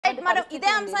మనం ఇదే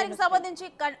అంశానికి సంబంధించి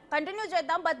కంటిన్యూ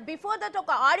చేద్దాం. బట్ బిఫోర్ దట్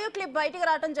ఒక ఆడియో క్లిప్ బయటికి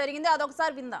రావడం జరిగింది,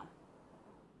 అదొకసారి విందాం.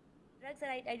 Drugs,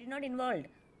 I did not involved.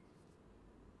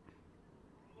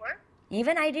 What?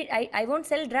 Even I won't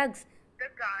sell drugs. The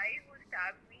guy who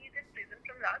stabbed me is in prison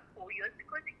from last 4 years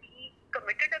because he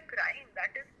committed a crime.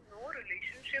 That is no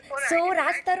relationship or. So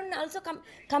Raj Tarun also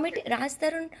Raj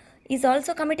Tarun is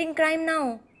also committing crime now.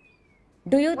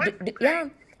 Do you? Yeah.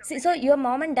 See, so your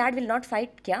mom and dad will not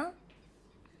fight, kya?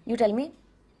 You tell me.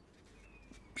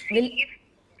 Will?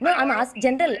 No, I'm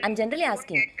generally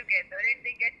asking. Get together and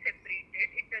they get separated.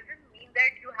 It doesn't mean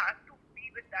that you have to be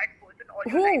with that person all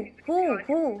your life.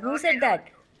 Who said that?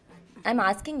 I'm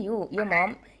asking you.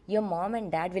 Your mom and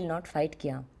dad will not fight,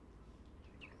 kya?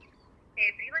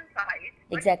 Everyone fights.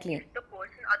 Exactly. If the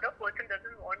other person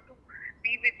doesn't want to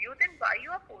be with you, then why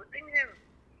you are forcing him?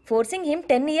 Forcing him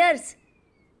 10 years.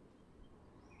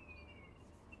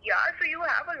 Yeah, so you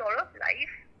have a lot of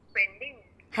life pending.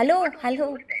 Hello.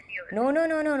 No.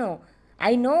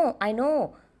 I know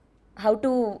how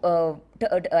to.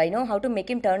 I know how to make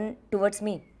him turn towards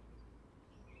me.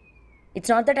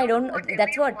 It's not that I don't.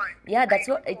 That's what. Yeah, that's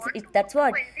what.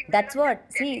 That's what.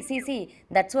 See.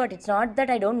 That's what. It's not that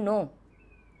I don't know.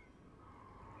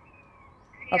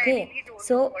 Okay. I really don't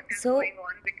know what is going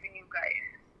on between you guys.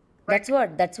 That's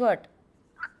what.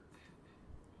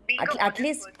 Being a At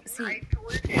least person, see. I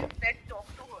told him, let's talk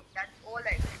to her. That's all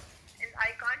I did. And I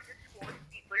can't just force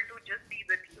people to just be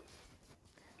with you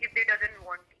if they doesn't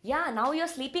want to. Yeah, now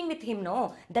you're sleeping with him, no?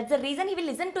 That's the reason he will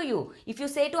listen to you. If you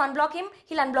say to unblock him,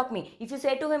 he'll unblock me. If you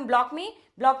say to him, block me.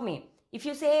 If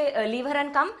you say leave her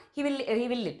and come, he will.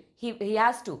 He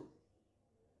has to.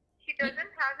 He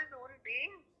doesn't have his own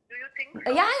brain. Do you think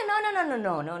so? Yeah, no.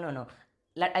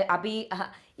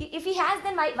 If he has,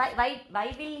 then why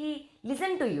will he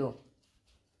listen to you?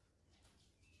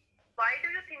 Why do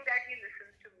you think that he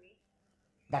listens to me?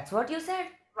 That's what you said.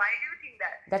 Why do you think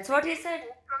that? That's what he We said.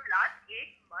 spoke from last 8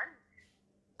 months.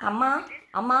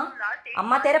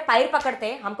 अम्मा तेरे पैर पकड़ते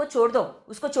हमको छोड़ दो,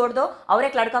 उसको छोड़ दो और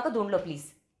एक लड़का को ढूंढ लो please,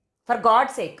 for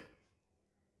God's sake.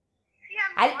 See,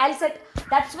 I'll set.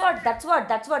 That's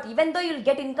what. Even though you'll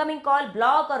get incoming call,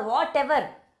 block or whatever,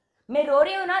 मैं रो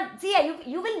रही हूँ ना. See,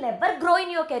 you will never grow in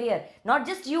your career. Not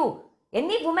just you.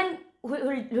 Any woman who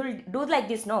will do like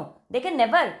this, no, they can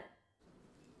never.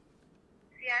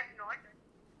 See, I have not.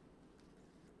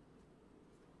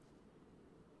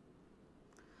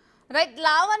 Right,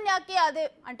 లావణ్యకి అదే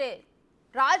అంటే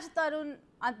Raj Tarun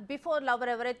before lover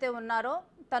ఎవరైతే ఉన్నారో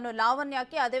తను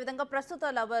లావణ్యకి, అదేవిధంగా ప్రస్తుత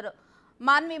లవర్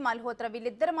మాన్వి మల్హోత్రా,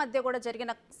 వీళ్ళిద్దరి మధ్య కూడా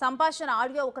జరిగిన సంభాషణ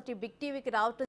ఆడియో ఒకటి బిగ్ టీవీకి రావటం